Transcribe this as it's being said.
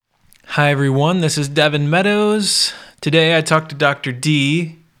Hi everyone, this is Devin Meadows. Today I talked to Dr.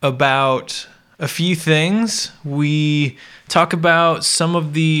 D about a few things. We talk about some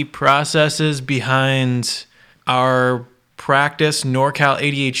of the processes behind our practice, NorCal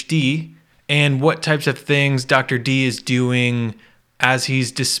ADHD, and what types of things Dr. D is doing as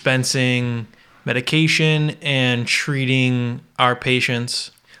he's dispensing medication and treating our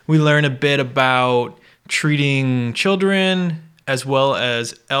patients. We learn a bit about treating children as well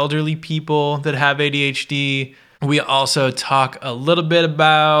as elderly people that have ADHD. We also talk a little bit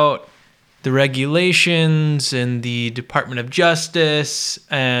about the regulations in the Department of Justice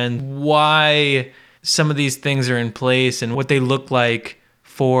and why some of these things are in place and what they look like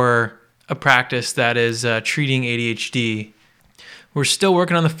for a practice that is treating ADHD. We're still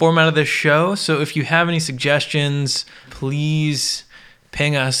working on the format of this show, so if you have any suggestions, please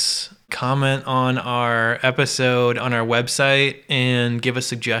ping us, comment on our episode on our website, and give us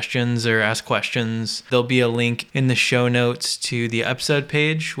suggestions or ask questions. There'll be a link in the show notes to the episode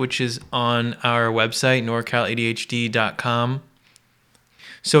page, which is on our website, norcaladhd.com.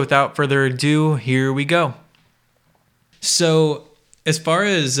 So without further ado, here we go. So as far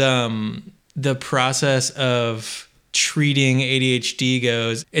as the process of treating ADHD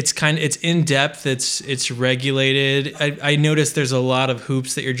goes, it's in depth, it's regulated. I noticed there's a lot of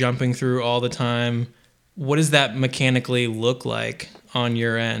hoops that you're jumping through all the time. What does that mechanically look like on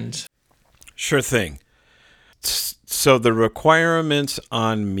your end? Sure thing. So the requirements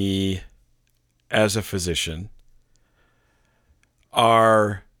on me as a physician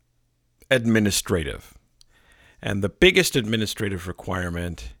are administrative. And the biggest administrative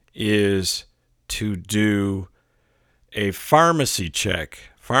requirement is to do a pharmacy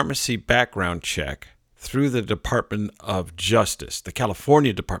background check through the Department of Justice, the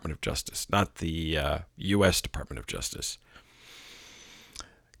California Department of Justice, not the U.S. Department of Justice.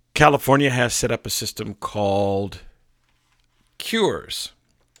 California has set up a system called CURES.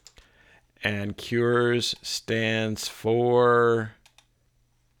 And CURES stands for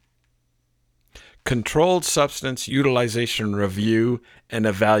Controlled Substance Utilization Review and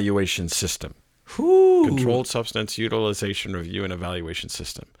Evaluation System. Ooh. Controlled Substance Utilization Review and Evaluation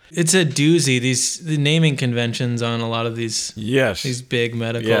System. It's a doozy, the naming conventions on a lot of these big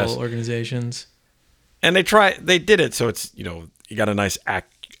medical organizations. And they did it so it's, you got a nice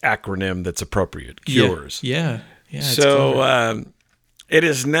acronym that's appropriate, CURES. Yeah. So it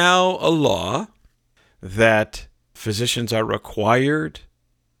is now a law that physicians are required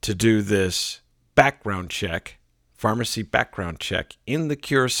to do this background check, pharmacy background check in the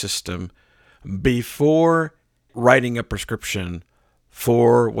CURES system before writing a prescription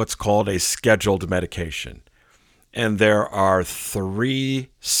for what's called a scheduled medication. And there are 3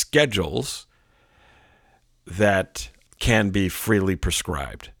 schedules that can be freely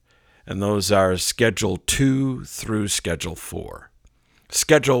prescribed. And those are Schedule 2 through Schedule 4.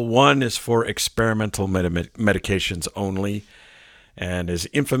 Schedule 1 is for experimental medications only and is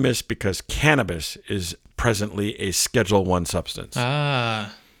infamous because cannabis is presently a Schedule 1 substance.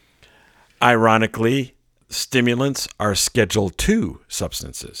 Ironically, stimulants are Schedule 2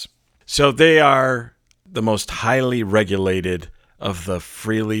 substances. So they are the most highly regulated of the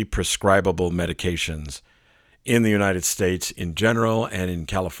freely prescribable medications in the United States in general and in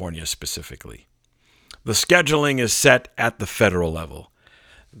California specifically. The scheduling is set at the federal level.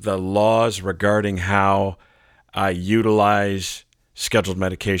 The laws regarding how I utilize scheduled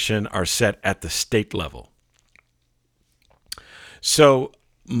medication are set at the state level. So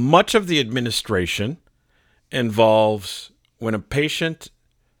much of the administration involves when a patient,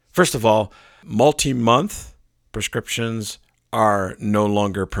 first of all, multi-month prescriptions are no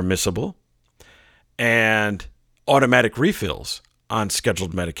longer permissible, and automatic refills on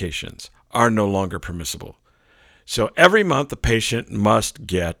scheduled medications are no longer permissible. So every month the patient must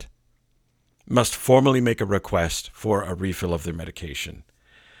formally make a request for a refill of their medication.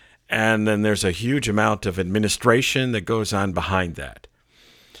 And then there's a huge amount of administration that goes on behind that.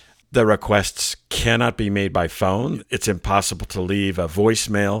 The requests cannot be made by phone. It's impossible to leave a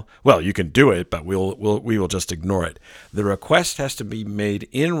voicemail. Well, you can do it, but we will just ignore it. The request has to be made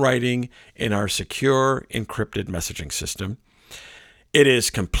in writing in our secure encrypted messaging system. It is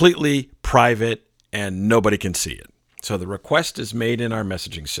completely private and nobody can see it. So the request is made in our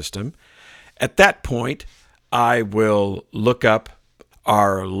messaging system. At that point, I will look up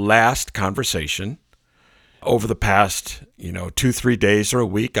our last conversation. Over the past, 2-3 days or a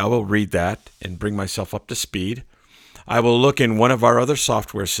week, I will read that and bring myself up to speed. I will look in one of our other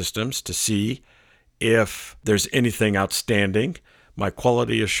software systems to see if there's anything outstanding. My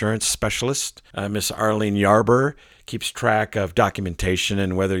quality assurance specialist, Miss Arlene Yarber, keeps track of documentation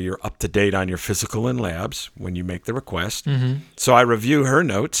and whether you're up to date on your physical and labs when you make the request. So I review her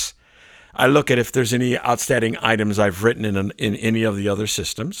notes. I look at if there's any outstanding items I've written in any of the other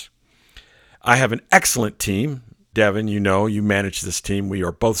systems. I have an excellent team. Devin, you manage this team. We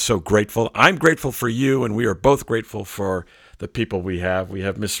are both so grateful. I'm grateful for you, and we are both grateful for the people we have. We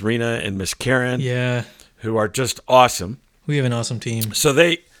have Miss Rena and Miss Karen, who are just awesome. We have an awesome team.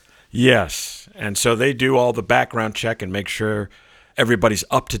 Yes. And so they do all the background check and make sure everybody's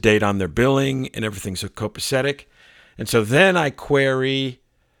up to date on their billing and everything's copacetic. And so then I query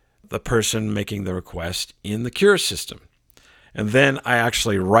the person making the request in the Cure system. And then I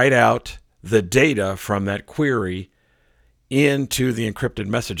actually write out the data from that query into the encrypted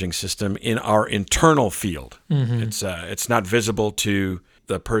messaging system in our internal field. It's not visible to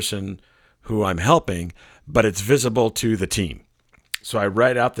the person who I'm helping, but it's visible to the team. So I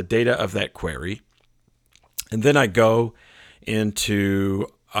write out the data of that query, and then I go into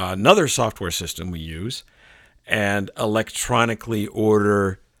another software system we use and electronically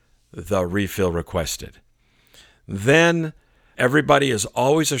order the refill requested. Then everybody is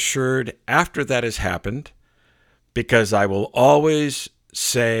always assured after that has happened, because I will always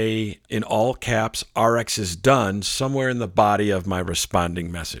say in all caps, RX is done somewhere in the body of my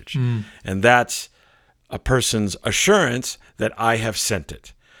responding message. And that's a person's assurance that I have sent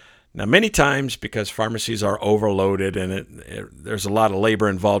it. Now, many times, because pharmacies are overloaded and there's a lot of labor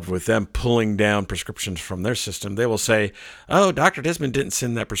involved with them pulling down prescriptions from their system, they will say, oh, Dr. Desmond didn't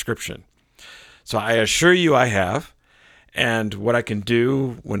send that prescription. So I assure you I have. And what I can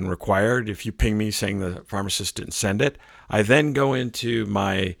do when required, if you ping me saying the pharmacist didn't send it, I then go into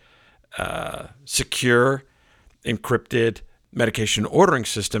my secure, encrypted medication ordering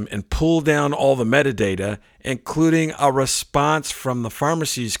system and pull down all the metadata, including a response from the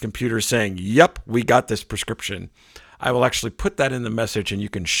pharmacy's computer saying, yep, we got this prescription. I will actually put that in the message, and you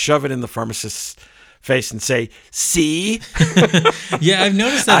can shove it in the pharmacist's face and say, see? Yeah, I've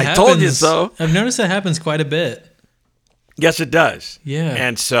noticed that happens. I told you so. I've noticed that happens quite a bit. Yes, it does. Yeah.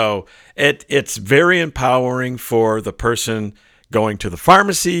 And so it's very empowering for the person going to the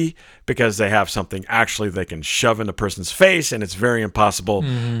pharmacy, because they have something actually they can shove in a person's face, and it's very impossible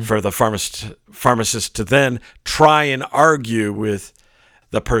for the pharmacist to then try and argue with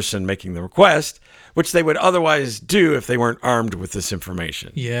the person making the request, which they would otherwise do if they weren't armed with this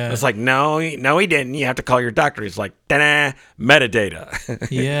information. Yeah. It's like, no, he didn't. You have to call your doctor. He's like, da-da, metadata.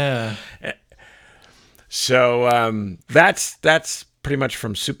 Yeah. So that's pretty much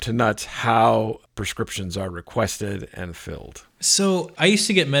from soup to nuts how prescriptions are requested and filled. So I used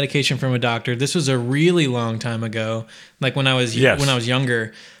to get medication from a doctor. This was a really long time ago, like when I was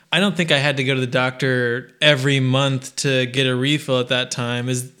younger. I don't think I had to go to the doctor every month to get a refill at that time.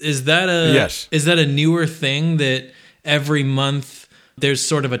 Is that a newer thing, that every month there's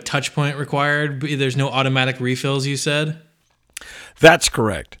sort of a touch point required? There's no automatic refills, you said? That's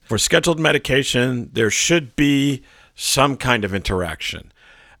correct. For scheduled medication, there should be some kind of interaction.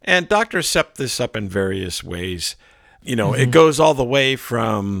 And doctors set this up in various ways. It goes all the way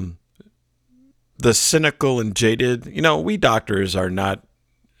from the cynical and jaded. We doctors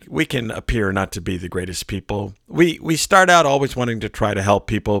we can appear not to be the greatest people. We start out always wanting to try to help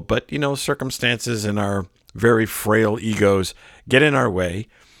people, but, circumstances and our very frail egos get in our way.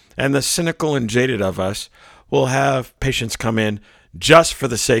 And the cynical and jaded of us will have patients come in just for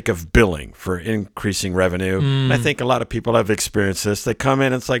the sake of billing, for increasing revenue. And I think a lot of people have experienced this. They come in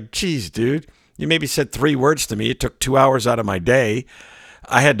and it's like, geez, dude, you maybe said 3 words to me. It took 2 hours out of my day.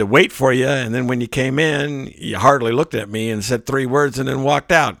 I had to wait for you. And then when you came in, you hardly looked at me and said 3 words and then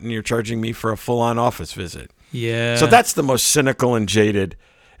walked out. And you're charging me for a full-on office visit. Yeah. So that's the most cynical and jaded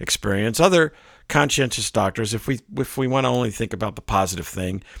experience. Other conscientious doctors, if we want to only think about the positive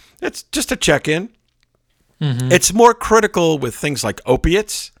thing, it's just a check-in. It's more critical with things like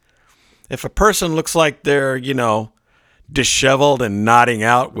opiates. If a person looks like they're, disheveled and nodding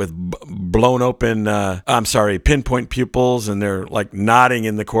out with blown open, pinpoint pupils, and they're like nodding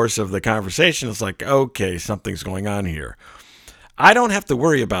in the course of the conversation, it's like, okay, something's going on here. I don't have to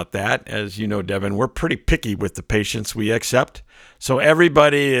worry about that. As you know, Devin, we're pretty picky with the patients we accept. So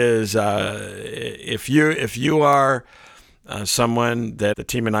everybody is, if you are someone that the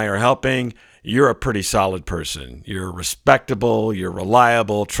team and I are helping, you're a pretty solid person. You're respectable, you're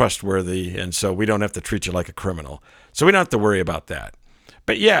reliable, trustworthy, and so we don't have to treat you like a criminal. So we don't have to worry about that.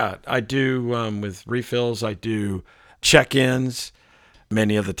 But yeah, I do, with refills, I do check-ins.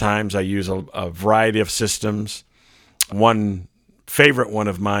 Many of the times I use a variety of systems. One favorite one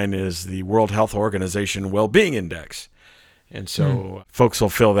of mine is the World Health Organization Wellbeing Index. And so folks will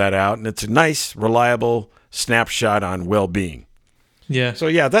fill that out, and it's a nice, reliable snapshot on well-being. Yeah. So,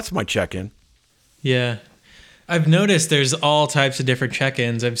 yeah, that's my check-in. Yeah. I've noticed there's all types of different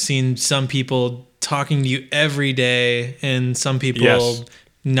check-ins. I've seen some people talking to you every day and some people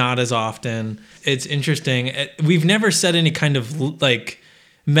not as often. It's interesting. We've never set any kind of like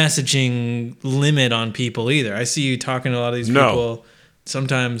messaging limit on people either. I see you talking to a lot of these people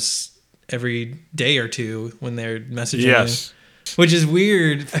sometimes every day or two when they're messaging you, which is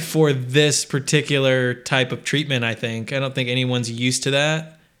weird for this particular type of treatment. I don't think anyone's used to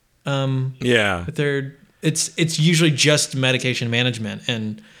that. But it's usually just medication management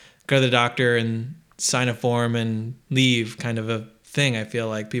and go to the doctor and sign a form and leave kind of a thing. I feel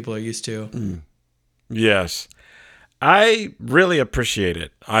like people are used to. Yes. I really appreciate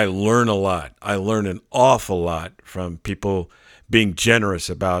it. I learn a lot. I learn an awful lot from people being generous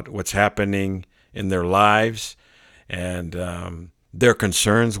about what's happening in their lives and their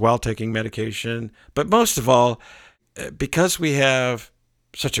concerns while taking medication. But most of all, because we have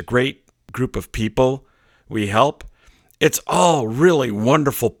such a great group of people we help, it's all really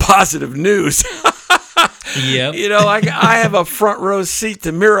wonderful, positive news. Yep. I have a front row seat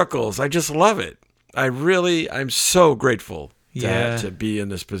to miracles. I just love it. I'm so grateful to be in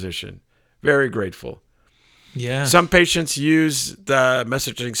this position. Very grateful. Yeah. Some patients use the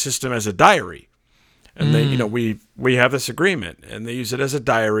messaging system as a diary. And they, we have this agreement and they use it as a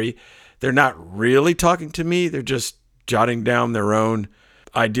diary. They're not really talking to me. They're just jotting down their own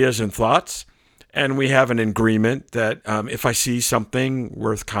ideas and thoughts. And we have an agreement that if I see something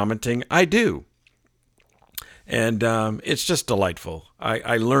worth commenting, I do. And it's just delightful.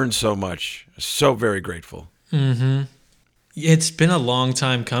 I learned so much. So very grateful. Mm-hmm. It's been a long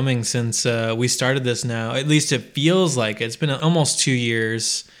time coming since we started this now. At least it feels like it's been almost 2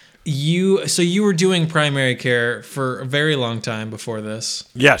 years. So you were doing primary care for a very long time before this.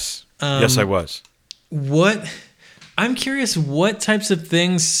 Yes. Yes, I was. I'm curious, what types of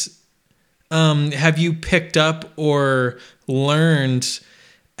things have you picked up or learned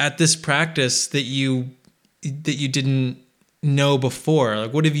at this practice that you didn't know before?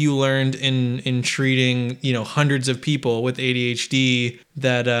 Like, what have you learned in treating, hundreds of people with ADHD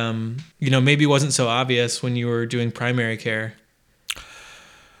that, maybe wasn't so obvious when you were doing primary care?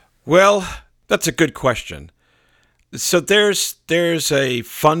 Well, that's a good question. So there's a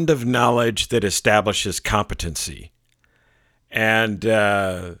fund of knowledge that establishes competency. And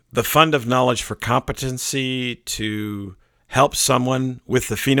the fund of knowledge for competency to help someone with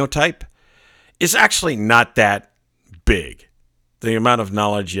the phenotype is actually not that big. The amount of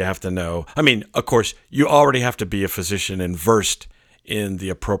knowledge you have to know. I mean, of course, you already have to be a physician and versed in the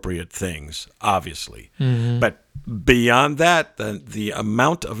appropriate things, obviously. Mm-hmm. But beyond that, the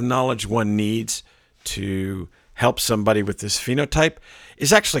amount of knowledge one needs to help somebody with this phenotype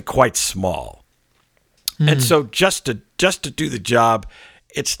is actually quite small. Mm-hmm. And so just to do the job,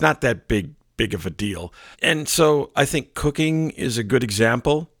 it's not that big of a deal. And so I think cooking is a good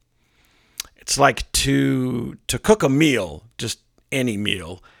example. It's like to cook a meal, just any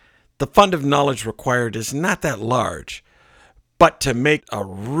meal, the fund of knowledge required is not that large. But to make a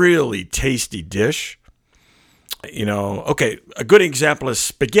really tasty dish, a good example is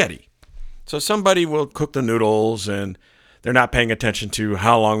spaghetti. So somebody will cook the noodles and they're not paying attention to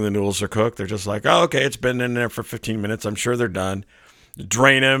how long the noodles are cooked. They're just like, oh, okay, it's been in there for 15 minutes. I'm sure they're done.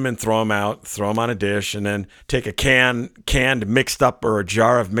 Drain them and throw them out, throw them on a dish, and then take a canned mixed up or a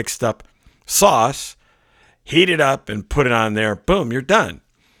jar of mixed up sauce, heat it up and put it on there. Boom, you're done.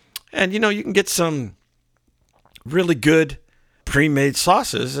 And, you can get some really good pre-made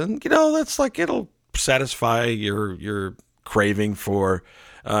sauces, and that's like it'll satisfy your craving for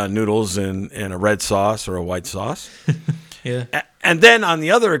noodles and a red sauce or a white sauce. Yeah. And then on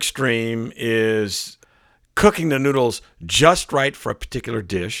the other extreme is cooking the noodles just right for a particular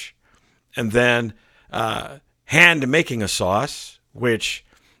dish, and then hand making a sauce, which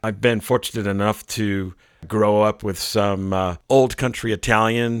I've been fortunate enough to grow up with some old country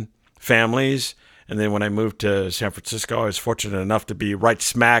Italian families. And then when I moved to San Francisco, I was fortunate enough to be right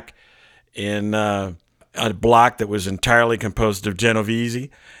smack in a block that was entirely composed of Genovese.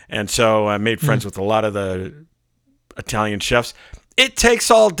 And so I made friends with a lot of the Italian chefs. It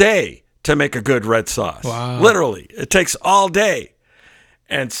takes all day to make a good red sauce. Wow. Literally, it takes all day.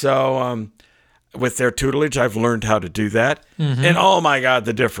 And so with their tutelage, I've learned how to do that. Mm-hmm. And oh my God,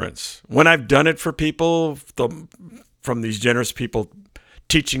 the difference. When I've done it for people, from these generous people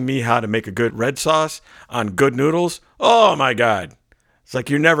teaching me how to make a good red sauce on good noodles, oh my God. It's like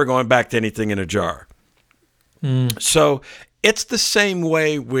you're never going back to anything in a jar. So it's the same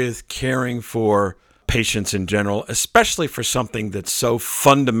way with caring for patients in general, especially for something that's so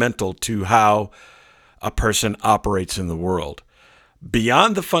fundamental to how a person operates in the world.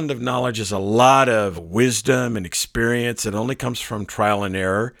 Beyond the fund of knowledge is a lot of wisdom and experience. It only comes from trial and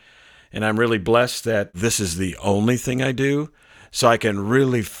error. And I'm really blessed that this is the only thing I do, so I can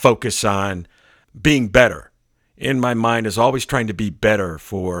really focus on being better. In my mind is always trying to be better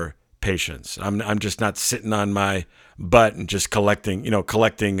for patients. I'm just not sitting on my butt and just collecting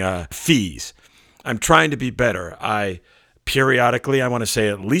fees. I'm trying to be better. I periodically, I want to say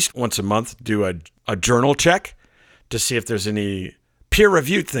at least once a month, do a journal check to see if there's any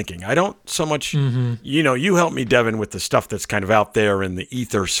peer-reviewed thinking. I don't so much, you help me, Devin, with the stuff that's kind of out there in the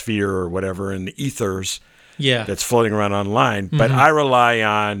ether sphere or whatever, in the ethers that's floating around online. But I rely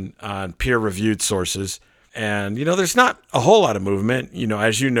on peer-reviewed sources. And, there's not a whole lot of movement.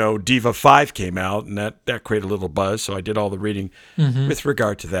 As you know, Diva 5 came out, and that created a little buzz. So I did all the reading with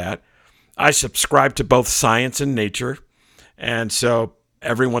regard to that. I subscribe to both Science and Nature. And so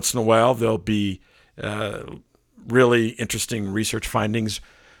every once in a while, there'll be really interesting research findings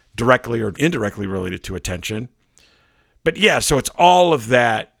directly or indirectly related to attention. But yeah, so it's all of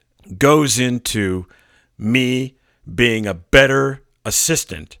that goes into me being a better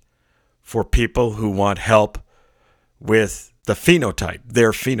assistant for people who want help with the phenotype,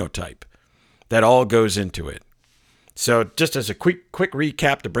 their phenotype. That all goes into it. So just as a quick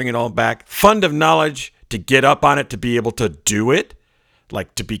recap to bring it all back, fund of knowledge, to get up on it, to be able to do it,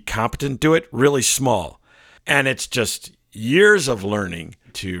 like to be competent, do it, really small. And it's just years of learning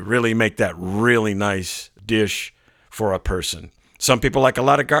to really make that really nice dish for a person. Some people like a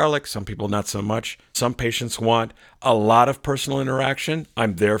lot of garlic, some people not so much. Some patients want a lot of personal interaction.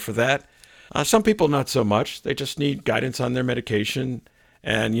 I'm there for that. Some people not so much. They just need guidance on their medication.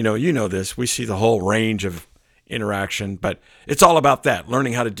 And you know this. We see the whole range of interaction, but it's all about that,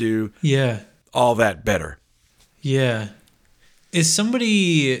 learning how to do all that better. Yeah. Is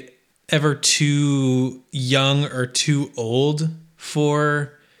somebody ever too young or too old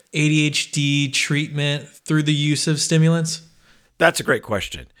for ADHD treatment through the use of stimulants? That's a great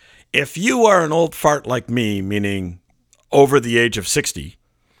question. If you are an old fart like me, meaning over the age of 60,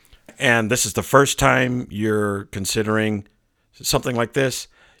 and this is the first time you're considering something like this,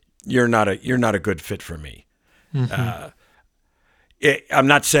 you're not a good fit for me. I'm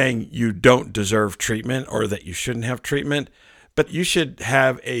not saying you don't deserve treatment or that you shouldn't have treatment, but you should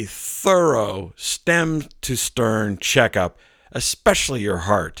have a thorough stem to stern checkup, especially your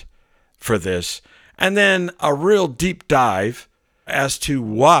heart, for this. And then a real deep dive as to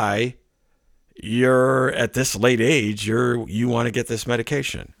why you're at this late age, you want to get this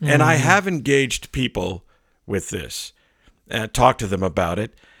medication. And I have engaged people with this and talked to them about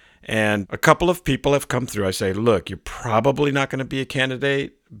it. And a couple of people have come through. I say, look, you're probably not going to be a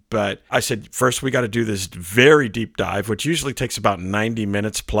candidate. But I said, first, we got to do this very deep dive, which usually takes about 90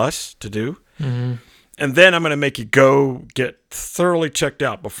 minutes plus to do. And then I'm going to make you go get thoroughly checked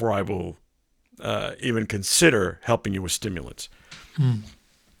out before I will even consider helping you with stimulants.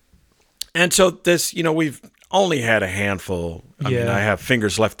 And so this, we've only had a handful. I mean, I have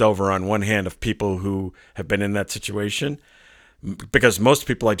fingers left over on one hand of people who have been in that situation, because most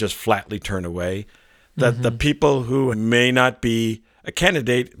people I just flatly turn away. That the people who may not be a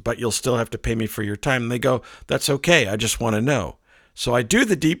candidate, but you'll still have to pay me for your time, they go, that's okay, I just want to know. So I do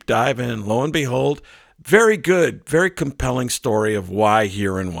the deep dive, and lo and behold, very good, very compelling story of why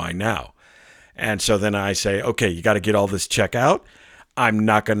here and why now. And so then I say, okay, you got to get all this check out. I'm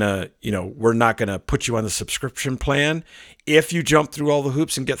not going to, we're not going to put you on the subscription plan. If you jump through all the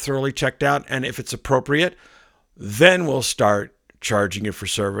hoops and get thoroughly checked out, and if it's appropriate, then we'll start charging you for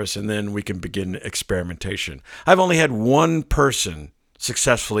service, and then we can begin experimentation. I've only had one person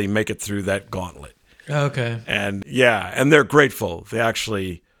successfully make it through that gauntlet. Okay. And and they're grateful.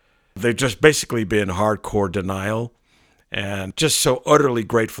 They've just basically been hardcore denial, and just so utterly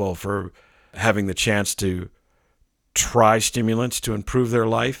grateful for having the chance to try stimulants to improve their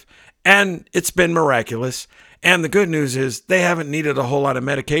life. And it's been miraculous. And the good news is they haven't needed a whole lot of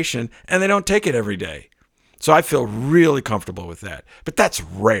medication, and they don't take it every day. So I feel really comfortable with that. But that's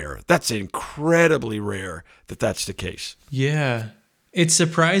rare. That's incredibly rare that that's the case. Yeah. It's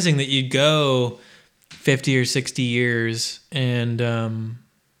surprising that you'd go 50 or 60 years and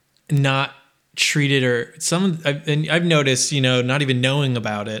not treat it, or I've noticed, not even knowing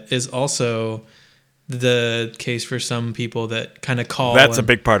about it is also the case for some people that kind of call. That's a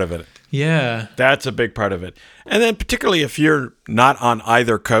big part of it. Yeah. That's a big part of it. And then particularly if you're not on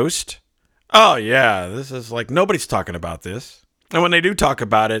either coast, oh yeah, this is like nobody's talking about this. And when they do talk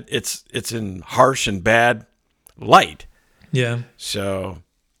about it, it's in harsh and bad light. Yeah. So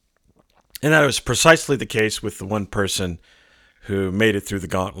And that was precisely the case with the one person who made it through the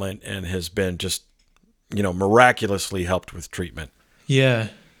gauntlet and has been just, miraculously helped with treatment. Yeah.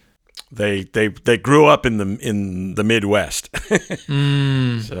 They grew up in the Midwest.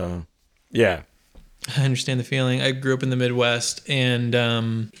 So, yeah. I understand the feeling. I grew up in the Midwest, and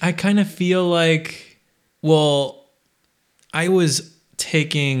I kind of feel like, I was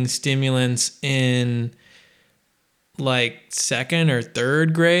taking stimulants in like second or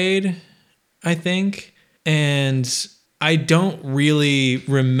third grade, I think. And I don't really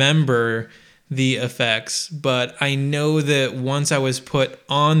remember the effects, but I know that once I was put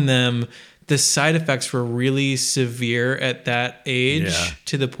on them, the side effects were really severe at that age,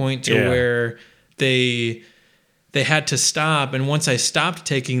 to the point to where they had to stop. And once I stopped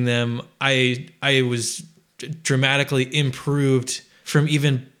taking them, I was dramatically improved from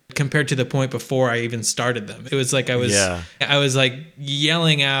even compared to the point before I even started them. It was like I was like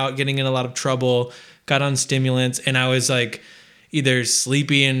yelling out, getting in a lot of trouble, got on stimulants, and I was like either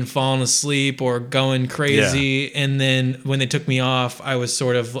sleepy and falling asleep or going crazy. Yeah. And then when they took me off, I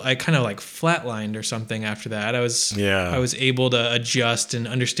kind of like flatlined or something after that. I was able to adjust and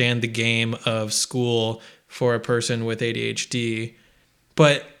understand the game of school for a person with ADHD.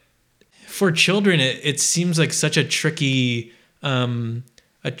 But for children, it seems like such a tricky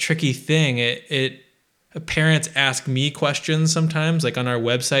thing. Parents ask me questions sometimes, like on our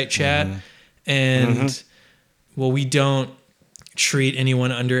website chat, and we don't treat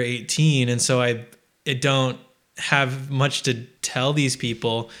anyone under 18, and so I don't have much to tell these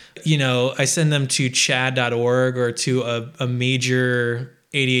people. I send them to chad.org or to a major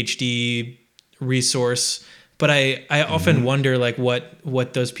ADHD resource, but I often wonder like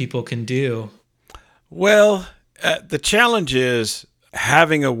what those people can do. Well, the challenge is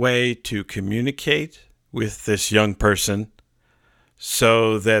having a way to communicate with this young person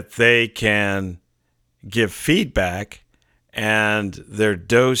so that they can give feedback and their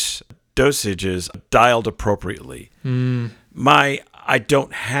dosage is dialed appropriately. I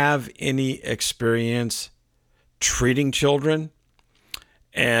don't have any experience treating children,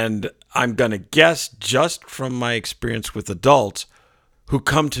 and I'm going to guess just from my experience with adults who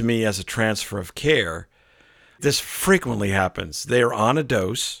come to me as a transfer of care, this frequently happens. They are on a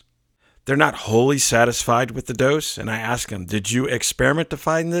dose. They're not wholly satisfied with the dose. And I ask them, did you experiment to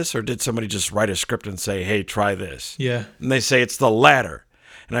find this? Or did somebody just write a script and say, hey, try this? Yeah. And they say it's the latter.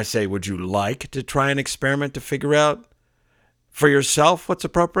 And I say, would you like to try an experiment to figure out for yourself what's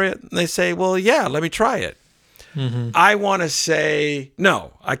appropriate? And they say, well, yeah, let me try it. I want to say,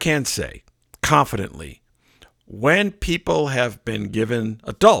 no, I can say confidently, when people have been given,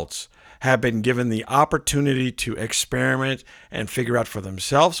 adults have been given the opportunity to experiment and figure out for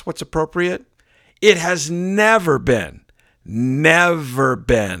themselves what's appropriate, it has never been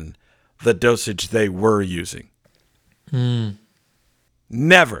the dosage they were using.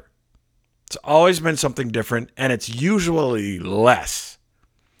 Never. It's always been something different, and it's usually less.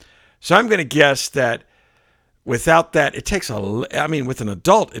 So I'm going to guess that without that, it takes with an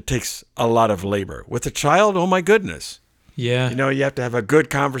adult, it takes a lot of labor. With a child, oh my goodness. Yeah. You have to have a good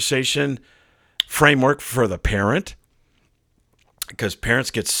conversation framework for the parent, because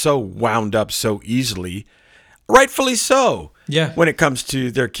parents get so wound up so easily, rightfully so, when it comes to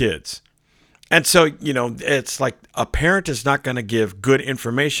their kids. And so, it's like a parent is not going to give good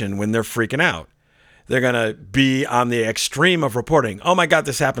information when they're freaking out. They're going to be on the extreme of reporting, oh my God,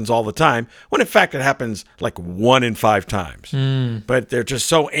 this happens all the time, when in fact it happens like 1 in 5 times. But they're just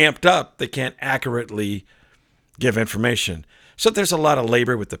so amped up, they can't accurately give information. So there's a lot of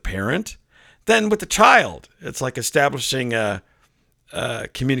labor with the parent. Then with the child, it's like establishing a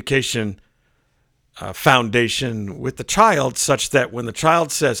communication foundation with the child such that when the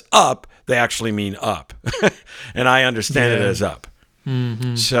child says up, they actually mean up. And I understand it as up.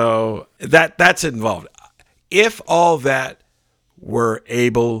 So that's involved. If all that were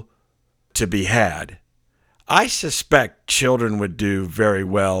able to be had, I suspect children would do very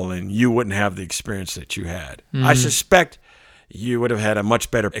well and you wouldn't have the experience that you had. I suspect you would have had a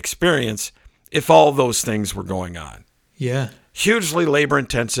much better experience if all those things were going on. Yeah. Hugely labor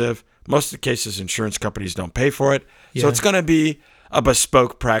intensive. Most of the cases, insurance companies don't pay for it. So it's going to be a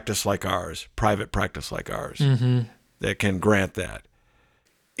bespoke practice like ours, private practice like ours, that can grant that.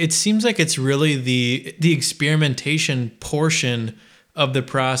 It seems like it's really the experimentation portion of the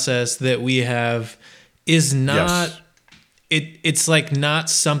process that we have is not, it's like not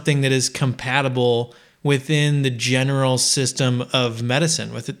something that is compatible within the general system of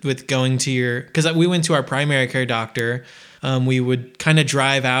medicine with going to because we went to our primary care doctor. We would kind of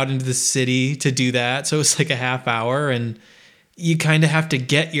drive out into the city to do that. So it was like a half hour, and you kind of have to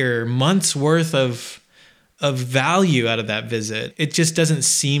get your month's worth of value out of that visit. It just doesn't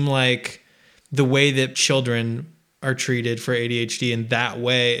seem like the way that children are treated for ADHD in that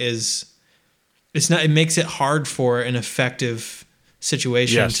way it makes it hard for an effective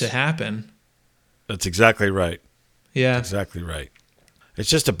situation to happen. That's exactly right. Yeah. That's exactly right. It's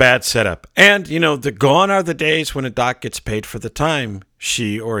just a bad setup. And, gone are the days when a doc gets paid for the time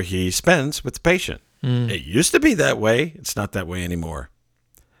she or he spends with the patient. It used to be that way. It's not that way anymore.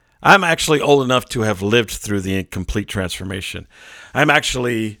 I'm actually old enough to have lived through the complete transformation. I'm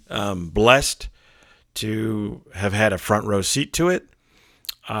actually blessed to have had a front row seat to it.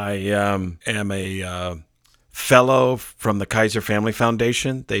 I am a fellow from the Kaiser Family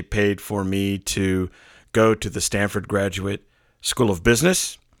Foundation. They paid for me to go to the Stanford Graduate School of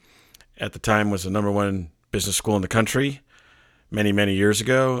Business. At the time was the number one business school in the country many, many years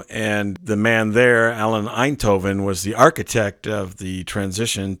ago. And the man there, Alan Einthoven, was the architect of the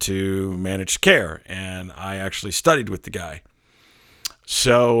transition to managed care. And I actually studied with the guy.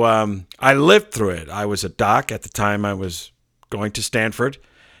 So I lived through it. I was a doc at the time I was going to Stanford.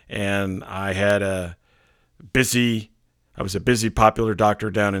 And I was a busy, popular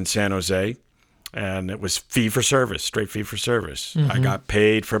doctor down in San Jose. And it was fee for service, straight fee for service. I got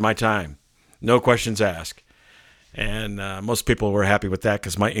paid for my time. No questions asked. And most people were happy with that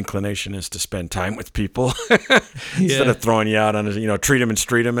because my inclination is to spend time with people instead of throwing you out on, treat them and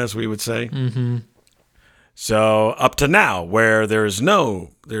street them, as we would say. Mm-hmm. So up to now, where there's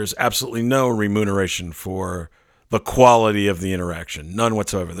absolutely no remuneration for the quality of the interaction, none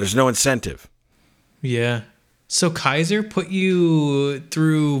whatsoever. There's no incentive. Yeah. So Kaiser put you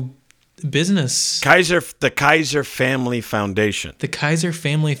through business. The Kaiser Family Foundation. The Kaiser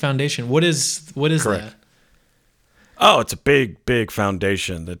Family Foundation. What is Correct. that? Oh, it's a big, big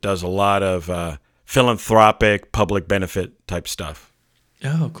foundation that does a lot of philanthropic, public benefit type stuff.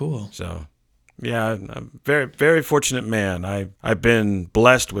 Oh, cool. So, yeah, I'm a very, very fortunate man. I've been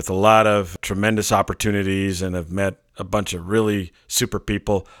blessed with a lot of tremendous opportunities and have met a bunch of really super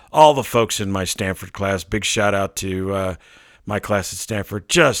people. All the folks in my Stanford class, big shout out to my class at Stanford,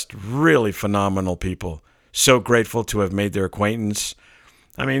 just really phenomenal people. So grateful to have made their acquaintance.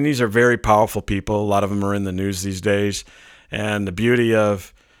 I mean, these are very powerful people. A lot of them are in the news these days. And the beauty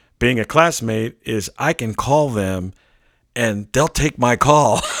of being a classmate is I can call them and they'll take my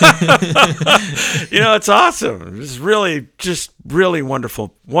call. It's awesome. It's really, just really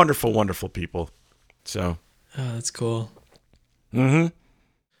wonderful, wonderful, wonderful people. So. Oh, that's cool. Mm-hmm.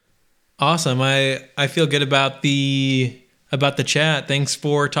 Awesome. I feel good about the chat. Thanks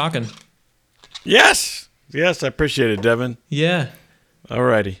for talking. Yes. Yes, I appreciate it, Devin. Yeah.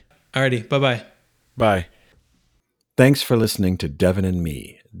 Alrighty. Bye-bye. Bye. Thanks for listening to Devin and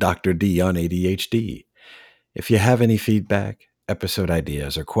me, Dr. D on ADHD. If you have any feedback, episode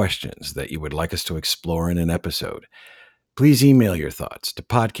ideas, or questions that you would like us to explore in an episode, please email your thoughts to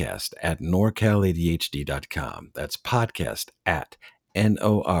podcast@norcaladhd.com. That's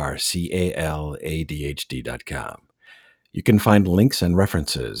podcast@norcaladhd.com. You can find links and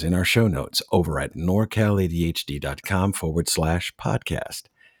references in our show notes over at norcaladhd.com/podcast.